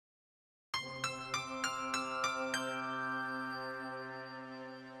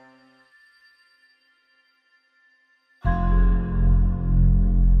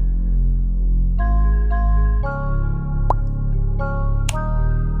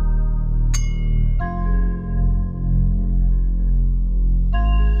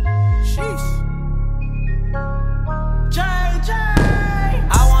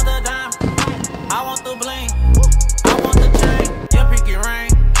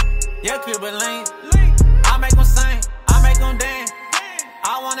feel but lean. I make them sing, I make them dance.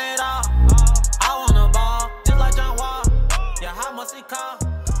 I want it all, I want a ball, just like John Wall. Yeah, how much it cost?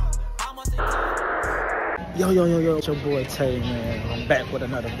 How much it cost? Yo, it's your boy Tay, man. I'm back with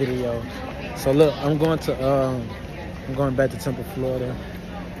another video. So look, I'm going back to Temple, Florida,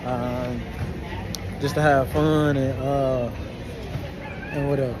 just to have fun and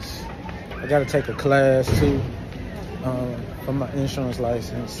what else? I gotta take a class too, for my insurance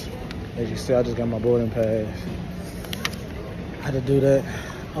license. As you see, I just got my boarding pass. I had to do that.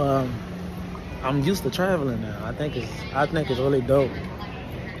 I'm used to traveling now. I think it's really dope.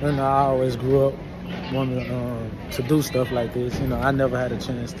 You know, I always grew up wanting to do stuff like this. You know, I never had a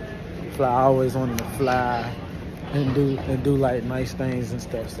chance to fly. I always wanted to fly and do like nice things and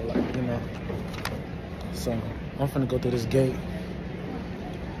stuff. So like, you know, so I'm finna go through this gate.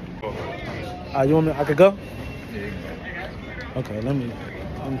 You want me? I could go? Okay, let me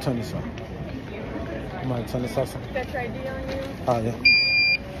turn this on. I might turn this off. Got your ID on you? Oh yeah.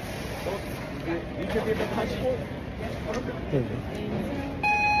 You could get the passport. Here we go.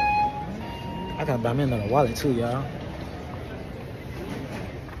 I gotta buy me another wallet too, y'all.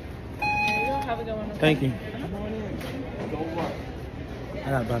 Have a good one. Thank you. I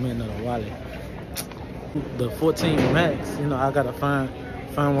gotta buy me another wallet. The 14 Max, you know, I gotta find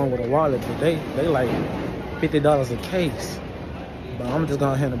one with a wallet, but they like $50 a case. But I'm just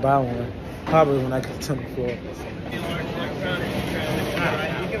going ahead and buy one, probably when I get to Temple, Florida.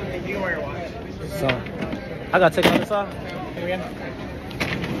 So I gotta take all this off.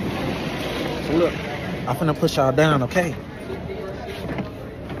 So look, I'm finna push y'all down, okay?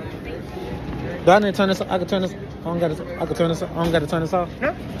 Do I need to turn this off? I can turn this. I don't gotta turn this off. I don't gotta turn this off.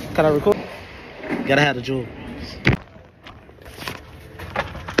 No. Can I record? Gotta have the jewel.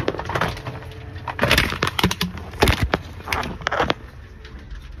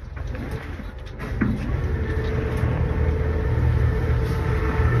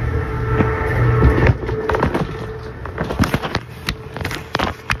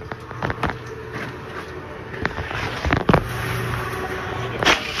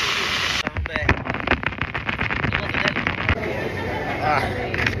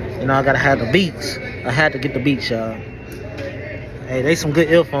 You know, I gotta have the beats. I had to get the beats, y'all. Hey, they some good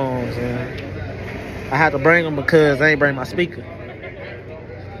earphones, man. I had to bring them because I ain't bring my speaker.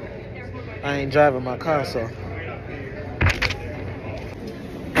 I ain't driving my car, so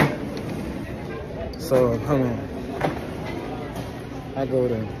hold on. I go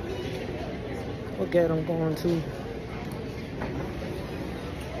to what gate I'm going to?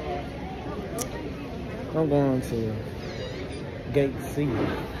 I'm going to Gate C.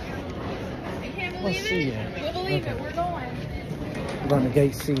 Let's see it. We'll believe it. We're going. I'm going to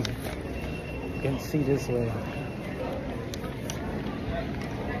Gate C. Gate C this way.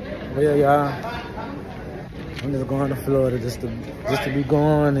 Well, y'all, I'm just going to Florida just to be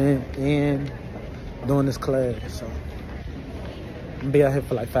going and doing this class. So I'm gonna be out here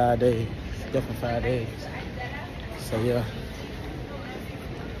for like 5 days. Definitely 5 days. So yeah.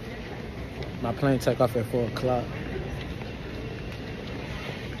 My plane take off at 4 o'clock.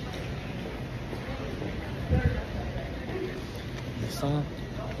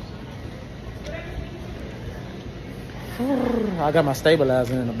 I got my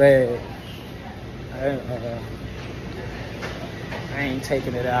stabilizer in the bag. I ain't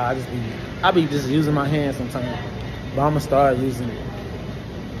taking it out. I be just using my hands sometimes, but I'm gonna start using it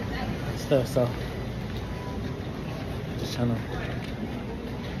stuff. So just trying to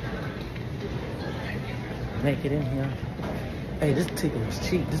make it in here. Hey, this ticket was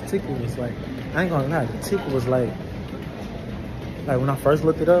cheap. This ticket was like, I ain't gonna lie, the ticket was like when I first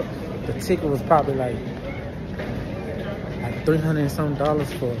looked it up, the ticket was probably like $300 and something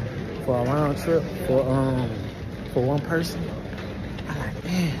for a round trip for one person. I like,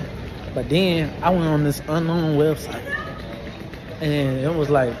 man. But then I went on this unknown website, and it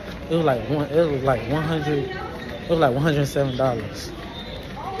was like $107.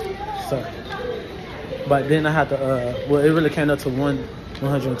 So, but then I had to well, it really came up to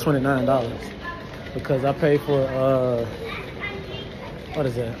 $129 because I paid for what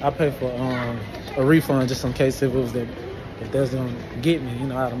is that? I paid for a refund just in case if that's gonna get me, you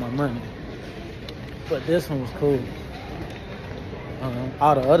know, out of my money. But this one was cool.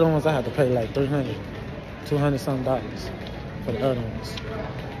 All the other ones I had to pay like $200 something for the other ones.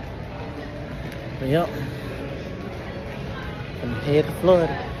 But yep, I'm head to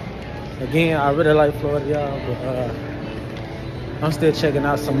Florida. Again, I really like Florida, y'all, but I'm still checking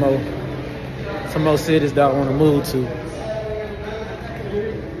out some more cities that I want to move to.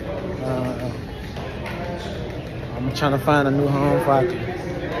 I'm trying to find a new home if I can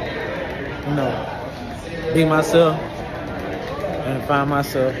you know, be myself and find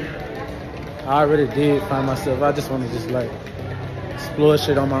myself. I already did find myself. I just want to just like explore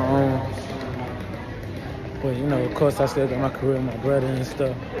shit on my own. But you know, of course, I still got my career with my brother and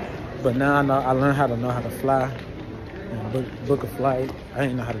stuff. But now I learned how to fly and book a flight. I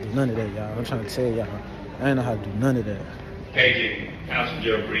ain't know how to do none of that, y'all. I'm trying to tell y'all, I ain't know how to do none of that. Paging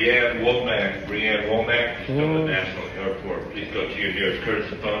passenger Brianne Womack from the National Airport. Please go to your nearest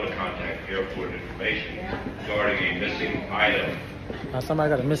courtesy phone to contact airport information regarding a missing item. Somebody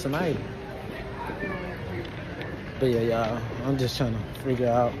got a missing item. But yeah, y'all, I'm just trying to figure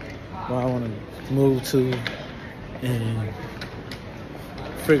out where I want to move to and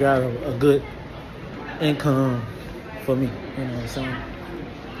figure out a good income for me. You know what I'm saying?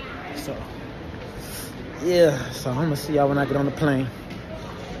 So, yeah, so I'm gonna see y'all when I get on the plane.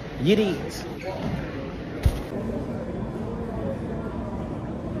 Yiddies.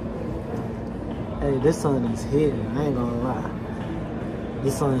 Hey, this sun is hitting, I ain't gonna lie.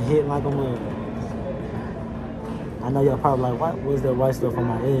 This sun hitting like a mother. I know y'all probably like, what was that white stuff on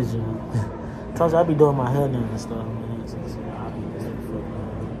my edge? Told you I be doing my hair now and stuff, man. So I'll be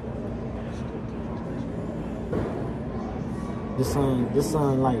this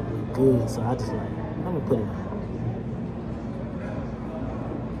sun like look good, so I just like, let me put it on.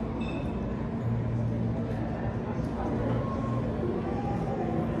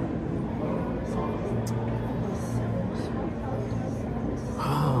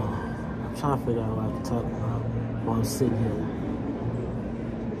 I'm trying to figure out what I can talk about while I'm sitting here.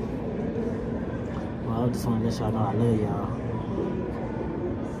 Well, I just want to let y'all know I love y'all.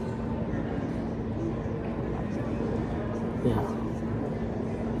 Yeah.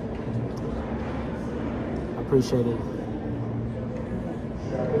 I appreciate it.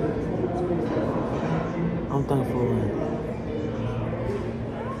 I'm thankful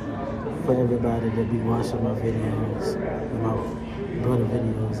for everybody that be watching my videos, my brother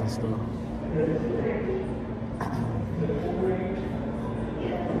videos and stuff.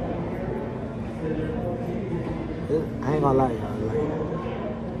 I ain't gonna lie, y'all. Like,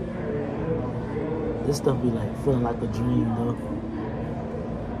 this stuff be like feeling like a dream, though.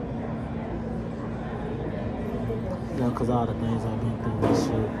 You know, cause all the things I've been through and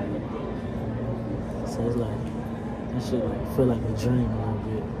shit. So it's like, that shit like feel like a dream a little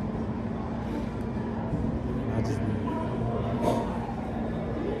bit. I just be.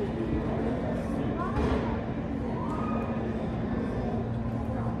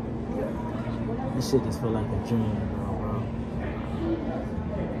 This shit just feel like a dream, bro.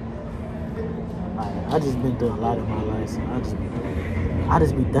 I just been through a lot in my life, so I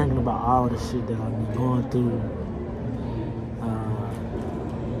just be thinking about all the shit that I've been going through,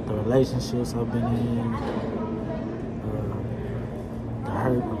 the relationships I've been in, the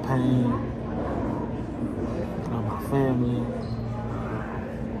hurt, the pain, my family,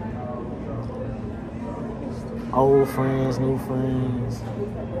 old friends, new friends.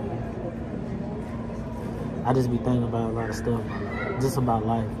 I just be thinking about a lot of stuff, just about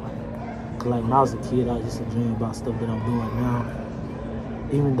life. Cause like when I was a kid, I used to dream about stuff that I'm doing now.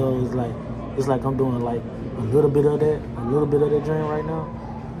 Even though it's like I'm doing like a little bit of that dream right now.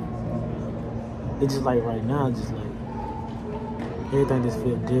 It's just like right now, just like everything just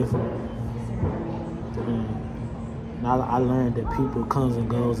feel different. And I learned that people comes and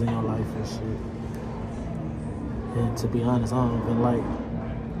goes in your life and shit. And to be honest, I don't even like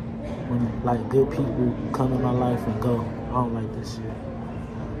when like good people come in my life and go. I don't like this shit.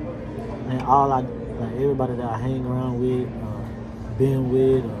 And like everybody that I hang around with, been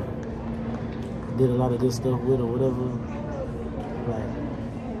with, did a lot of good stuff with or whatever, like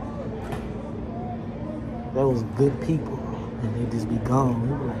that was good people, and they just be gone.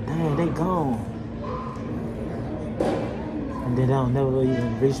 You be like, damn, they gone, and then they don't never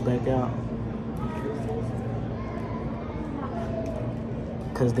even reach back out.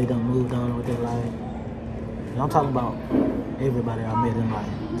 Because they done moved on with their life. And I'm talking about everybody I met in life.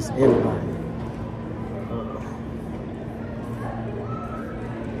 Just everybody.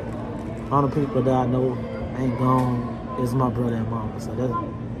 All the people that I know ain't gone is my brother and mama. So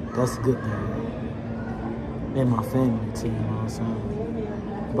that's a good thing. And my family too, you know what I'm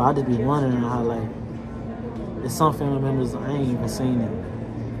saying? But I just be wondering how like, there's some family members I ain't even seen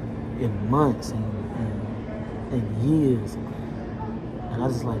in months and years. And I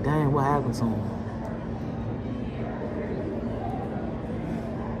just like, dang, what happened to him?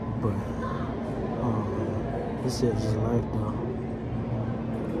 But this shit just life, though.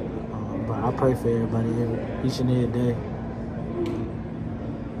 But I pray for everybody each and every day.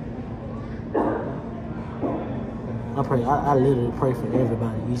 I literally pray for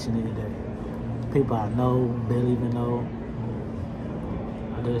everybody each and every day. people I know, barely even know.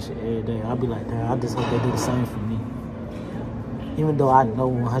 I do that shit every day. I be like, damn, I just hope they do the same for me. Even though I know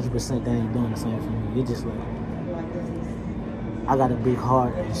 100% they ain't doing the same for me. It's just like, I got a big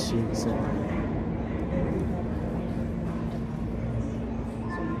heart and shit, so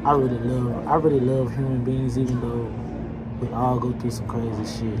I really love human beings, even though we all go through some crazy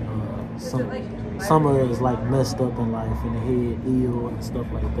shit. Some of us like messed up in life, in the head, ill and stuff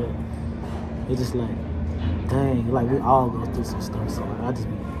like that. It's just like, dang, like we all go through some stuff. So like,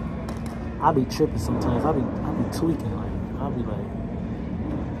 I be tripping sometimes. I be tweaking. Like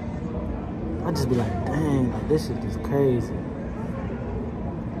I just be like, dang, like this shit is crazy.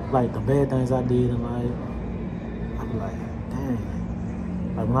 Like the bad things I did in life, I be like, dang.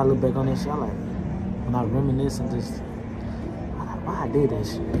 Like when I look back on that shit, I like, when I reminisce and just, I like, why I did that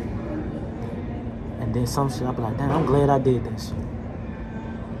shit. And then some shit, I be like, damn, I'm glad I did that shit.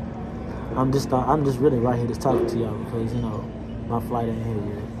 I'm just really right here to talk to y'all because, you know, my flight ain't here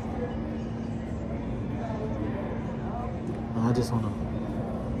yet. And I just want to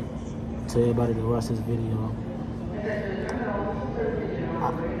tell everybody to watch this video.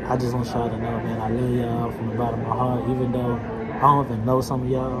 I just want y'all to know, man, I love y'all from the bottom of my heart, even though I don't even know some of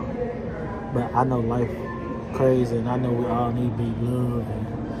y'all, but I know life crazy, and I know we all need big love,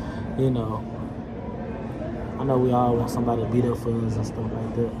 and, you know, I know we all want somebody to be there for us and stuff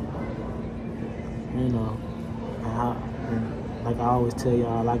like that. You know, and like I always tell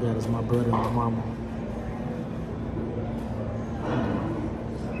y'all, all I got is my brother and my mama.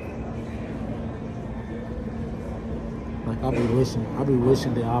 Like I be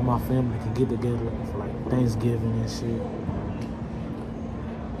wishing that all my family could get together for like Thanksgiving and shit.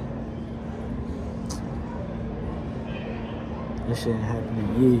 That shit ain't happened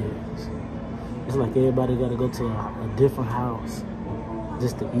in years. It's like everybody gotta go to a different house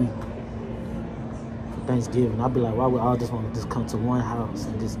just to eat. Thanksgiving, I'd be like, why would I just want to just come to one house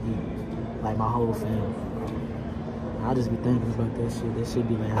and just eat, like my whole family? I just be thinking about that shit. That shit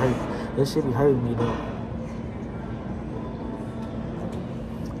be like hurt. That shit be hurting me though.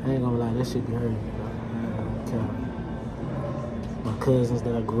 I ain't gonna lie, that shit be hurting me though. Okay. My cousins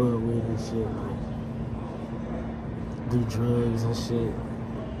that I grew up with and shit, like do drugs and shit.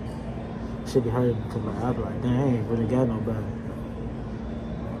 Shit be hurting me because like I be like, dang, I ain't really got nobody.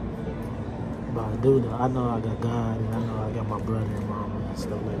 But I do though. I know I got God, and I know I got my brother and mama and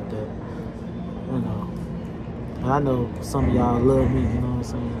stuff like that. You know. And I know some of y'all love me, you know what I'm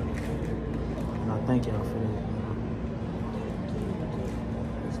saying? And I thank y'all for that, you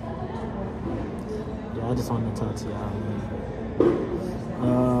know. Yeah, I just wanted to talk to y'all, man.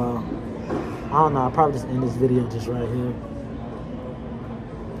 I don't know, I'll probably just end this video just right here.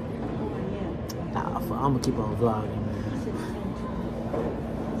 Nah, I'm gonna keep on vlogging, man.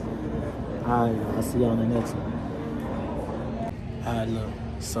 Alright, I'll see y'all on the next one. Alright, look,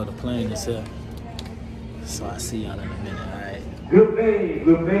 so the plane is here. So I'll see y'all in a minute, alright? Group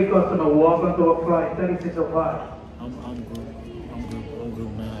A customer, welcome to our flight 3605. I'm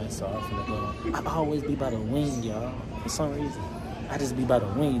group 9, so I'm finna go. I always be by the wing, y'all. For some reason, I just be by the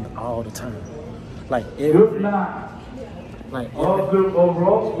wing all the time. Like every. Group 9. Like every. All group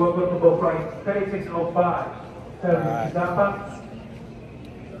overall, welcome to our flight 3605. Alright. Alright.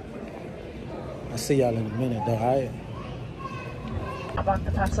 I'll see y'all in a minute, though, alright? About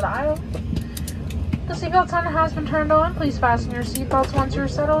to pass to the aisle. The seatbelt sign has been turned on. Please fasten your seatbelts once you're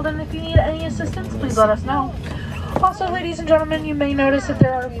settled, and if you need any assistance, please let us know. Also, ladies and gentlemen, you may notice that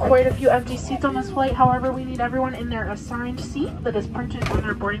there are quite a few empty seats on this flight. However, we need everyone in their assigned seat that is printed on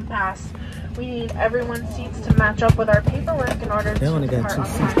their boarding pass. We need everyone's seats to match up with our paperwork in order They to only got depart 2 on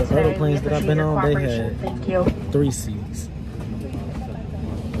seats. time The other today. planes We that I've appreciate been your on, they cooperation. had Thank you. 3 seats.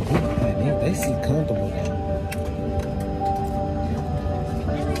 They seem comfortable now.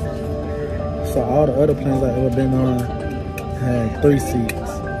 So all the other planes I've ever been on had 3 seats.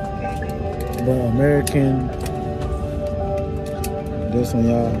 But American, this one,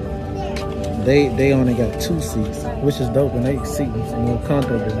 y'all, they only got 2 seats, which is dope, and they seat more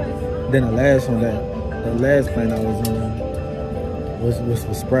comfortable than the last one. The last plane I was on was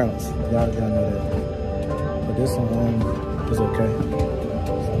for Sprouts. Y'all know that. But this one is okay.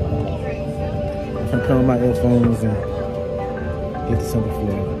 I can put on my earphones and get the simple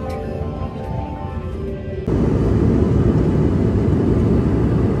floor.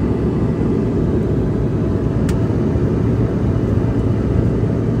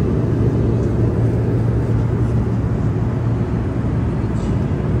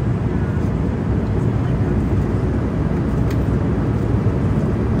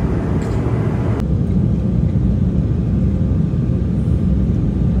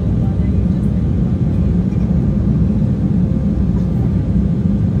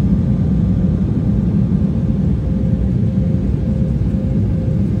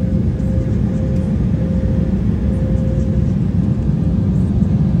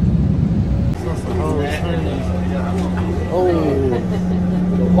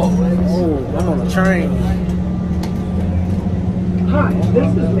 train. Hi,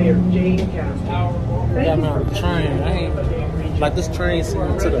 this is Mayor Jane Castle. Got me on the train. I ain't like this train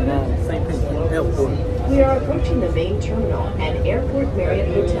sent me to the St. Petersburg Airport. We are approaching the main terminal and Airport Marriott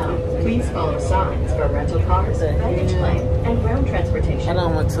Hotel. Please follow signs for rental cars, baggage claim, and ground transportation. I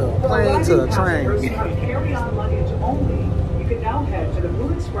done went to a plane to a train. Carry-on luggage only. You can now head to the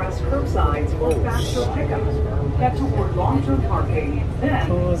Blue Express curbsides for faster pickups. Head toward long-term parking, then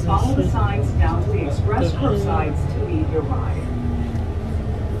follow the signs down to the Express curbsides to leave your ride.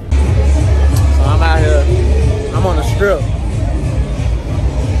 So I'm out here. I'm on the strip.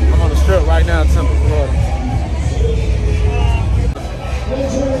 I'm on the strip right now in Temple, Florida.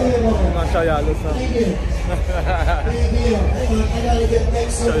 I'm gonna show y'all a little something.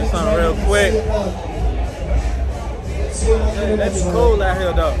 Show you something real quick. They be cool out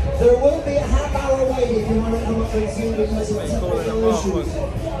here though. There will be a half-hour wait if you want to come up and see because it's cool in the motherfucker.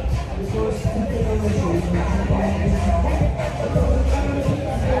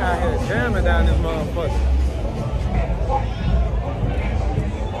 They out here jamming down this motherfucker.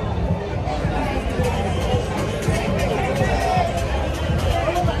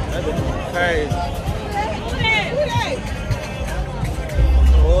 That bitch crazy.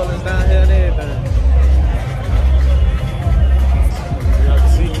 New Orleans down here and everything. Y'all can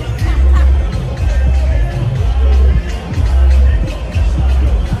see.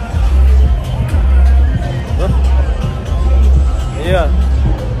 Yeah.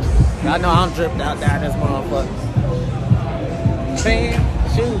 Y'all know I'm dripped out down this motherfucker. Bam,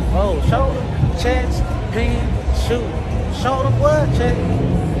 shoot, oh, shoulder, chest, bam, shoot, shoulder, what, check.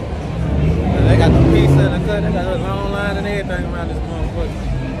 And they got the pizza and the cut, they got a long line and everything around this motherfucker.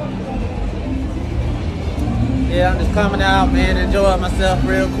 Yeah, I'm just coming out, man, enjoying myself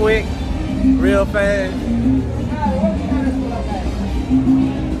real quick, real fast.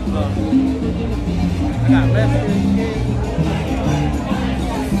 I got messages and shit.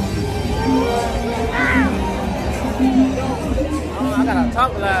 I gotta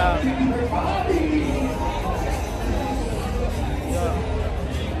talk loud.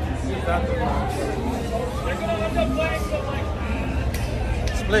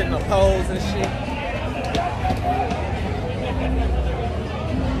 Splitting the poles and shit.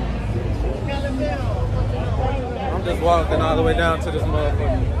 I'm just walking all the way down to this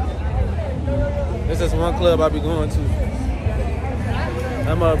motherfucker. This is one club I be going to.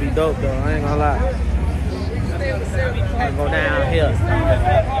 That must be dope though, I ain't gonna lie. I'm gonna go down here.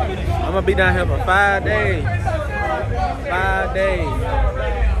 I'm gonna be down here for 5 days. 5 days. I'm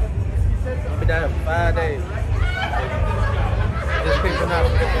gonna be down here for 5 days. Just picking up.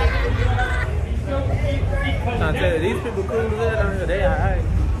 I'm trying to tell you, these people cool as hell down here. They alright.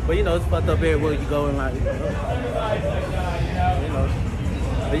 But you know, it's fucked up everywhere you go and like, you know.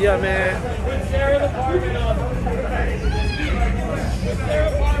 But yeah, man.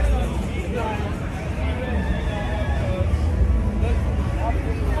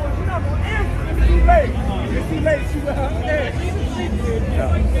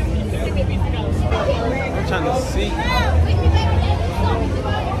 I'm trying to see.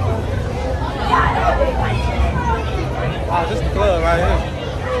 Oh, this is the club right here.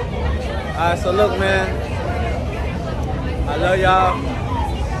 Alright, so look, man. I love y'all.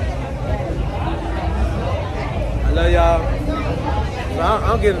 I love y'all. So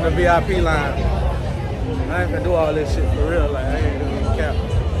I'm getting the VIP line. I ain't gonna do all this shit for real. Like, I ain't doing no cap.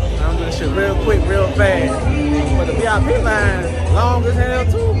 I'm doing this shit real quick, real fast. But the VIP line, long as hell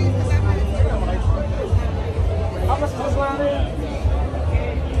too. How much is this line in?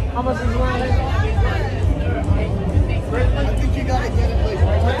 How much is this line in? I think you gotta get it like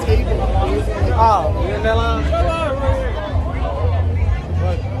right on the table. Oh, you in that line?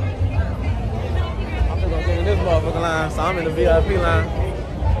 I'm just gonna get in this motherfucking line, so I'm in the VIP line.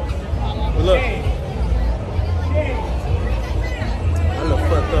 But look. I look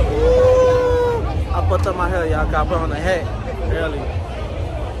fucked up. Ooh, I fucked up my hair, y'all. Got put on a hat earlier.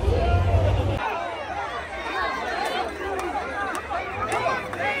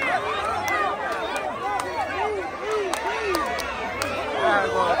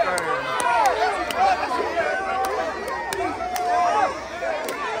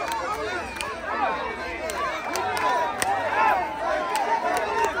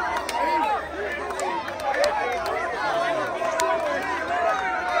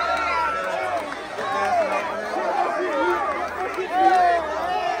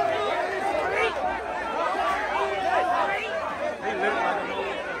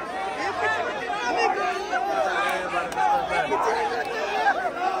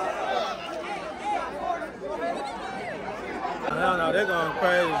 Hell no, they're going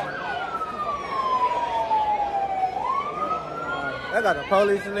crazy. They got the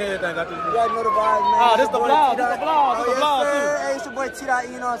police and everything. Got these. You gotta know the vibes, man. Oh, this the vlog. This the vlog. This the vlog too. Hey, it's your boy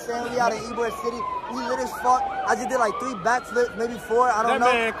T.I. You know what I'm saying? We out in Ybor City. We lit as fuck. I just did like 3 backflips, maybe 4. I don't know.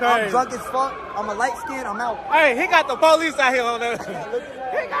 Man crazy. I'm drunk as fuck. I'm a light skin. I'm out. Hey, he got the police out here on there.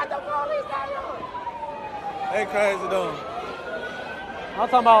 He got the police out here. They crazy though. I'm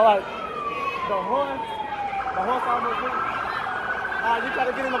talking about like the horse. The horse almost hit. You try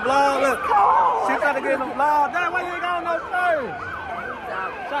to get in the vlog. Look. She trying to get in the vlog. Damn, why you ain't got no shirt?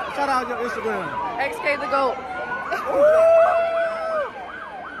 Shout out your Instagram. XK the GOAT.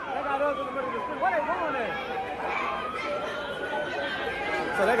 They got us in the middle of the street. What they doing there?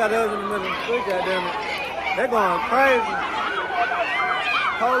 So they got us in the middle of the street, goddamn it. They going crazy.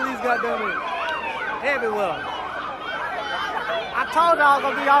 Police, goddamn it. Everywhere. I told y'all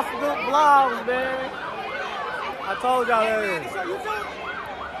gonna be off some good vlogs, man. I told y'all that.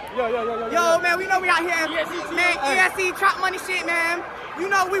 Yo, man, we know we out here, man. ESC trap money shit, man. You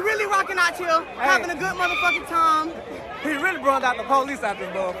know, we really rocking out here, having a good motherfucking time. He really brought out the police out this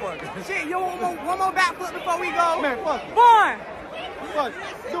motherfucker. Shit, yo, one more backflip before we go. Man, fuck it. Vaughn! Fuck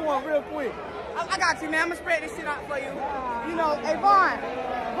it. Do one real quick. I got you, man. I'm gonna spread this shit out for you. You know, hey, Vaughn.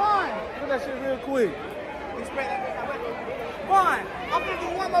 Do that shit real quick. You spread that bitch out. Vaughn, I'm gonna do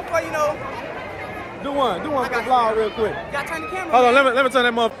one more for you, know. Do one for the vlog real quick. You gotta turn the camera. Hold on, let me turn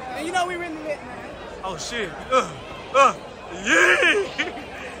that motherfucker. And you know we really lit, man. Oh shit. Yeah.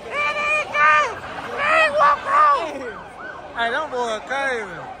 Hey, them boys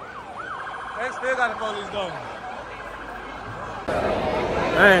crazy. They still got the police going.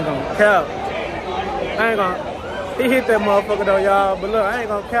 I ain't gonna cap. He hit that motherfucker though, y'all. But look, I ain't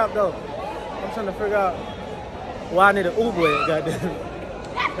gonna cap though. I'm trying to figure out why I need an Uber at, goddamn.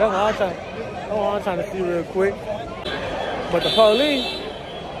 That's what I'm trying to see real quick. But the police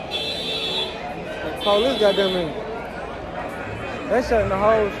got them in. They shutting the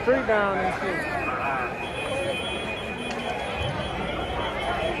whole street down and shit.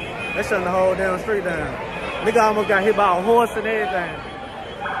 They shutting the whole damn street down. Nigga almost got hit by a horse and everything.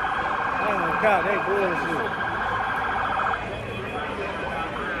 Oh my God, they bullshit.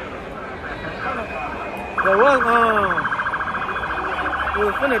 There was we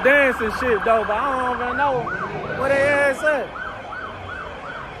was finna dance and shit though, but I don't even know where they ass at.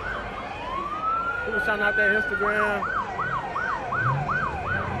 He was shouting out their Instagram.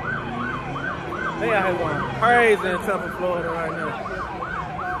 They out here going crazy in Tampa, Florida right now.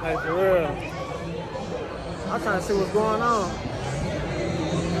 Like for real. I'm trying to see what's going on.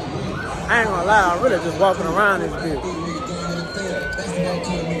 I ain't gonna lie, I'm really just walking around this bitch.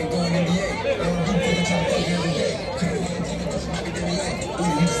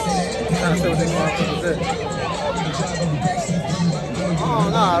 Trying to see what they motherfuckers is. Oh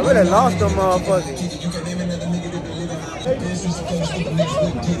no, I really lost them motherfuckers.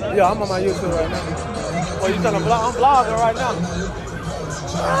 Yeah, I'm on my YouTube right now. Oh, you trying to vlog? I'm vlogging right now.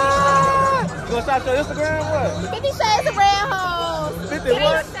 You gonna start your Instagram? What? 50 Shades of Red Hoes. 50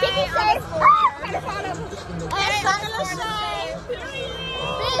 what? 50 Shades.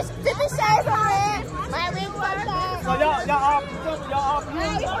 Bitch, 50 Shades of Red. My ring birthday. So y'all off you?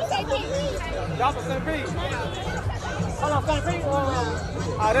 Y'all from St. Pete? Hold on, St. Pete?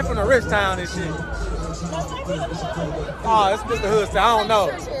 Oh, they're from the rich town and shit. Oh, it's just the hood town. I don't know.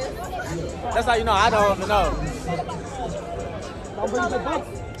 That's how you know. I don't even know. Oh,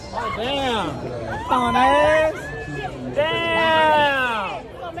 damn. Throwing ass. Damn.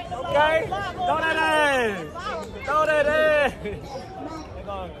 Okay. Throw that ass. Throw that ass. They're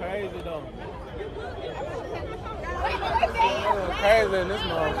going crazy though. Crazy in this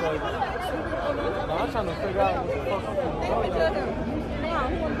motherfucker. I'm trying to figure out what the fuck I'm doing. I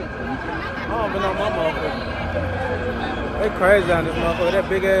don't even know my motherfucker. They crazy on this motherfucker. That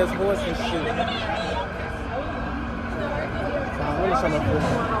big ass horse and shit. So I'm really trying to figure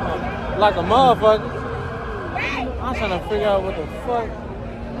out. Like a motherfucker. I'm trying to figure out what the fuck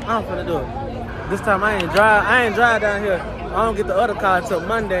I'm finna do. This time I ain't drive down here. I don't get the other car until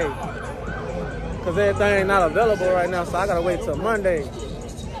Monday. Cause everything not available right now, so I gotta wait till Monday.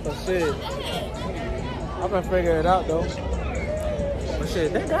 But shit, I'm gonna figure it out though. But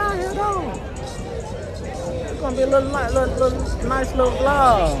shit, they down here though. It's gonna be a little nice little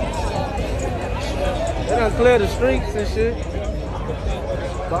vlog. They done clear the streets and shit.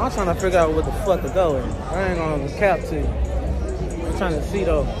 But I'm trying to figure out what the fuck to go in. I ain't gonna cap to you. I'm trying to see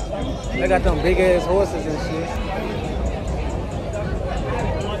though. They got them big ass horses and shit.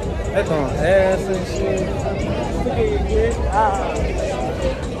 They throwing ass and shit.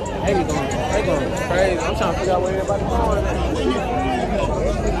 They going crazy. I'm trying to figure out where everybody's going.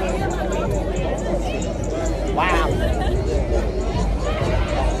 Wow.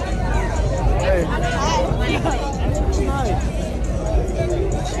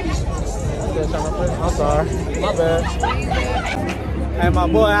 I'm sorry. My bad. Hey, my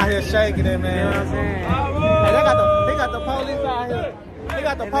boy out here shaking it, man. You know what I'm saying? Hey, they got the police out here. They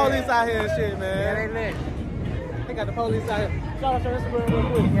got the police out here and shit, man. Yeah, they lit. They got the police out here. Shout out to Instagram real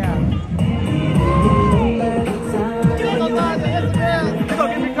quick. Yeah. They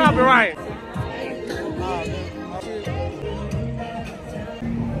gonna give me copyright.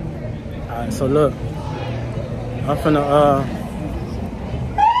 Alright, so look. I'm finna,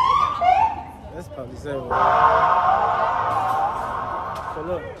 that's police everywhere. So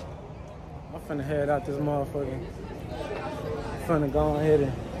look, I'm finna head out this motherfucker. I'm finna go ahead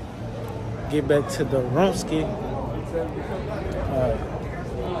and get back to the Rumsky.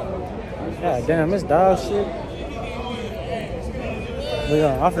 God damn, it's dog shit. But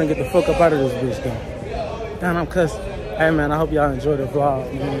yeah, I'm finna get the fuck up out of this bitch though. Damn, I'm cussing. Hey man, I hope y'all enjoy the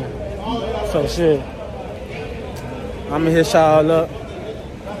vlog, man. So shit, I'ma hit y'all up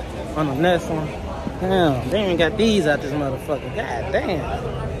on the next one. Damn, they even got these out this motherfucker. God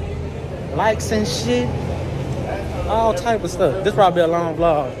damn. Likes and shit. All type of stuff. This probably a long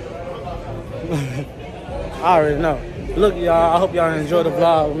vlog. I already know. Look, y'all, I hope y'all enjoy the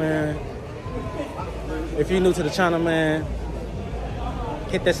vlog, man. If you're new to the channel, man,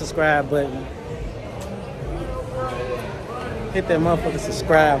 hit that subscribe button. Hit that motherfucking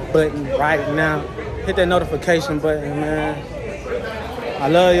subscribe button right now. Hit that notification button, man. I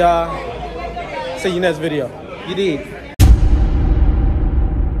love y'all. See you next video. You did.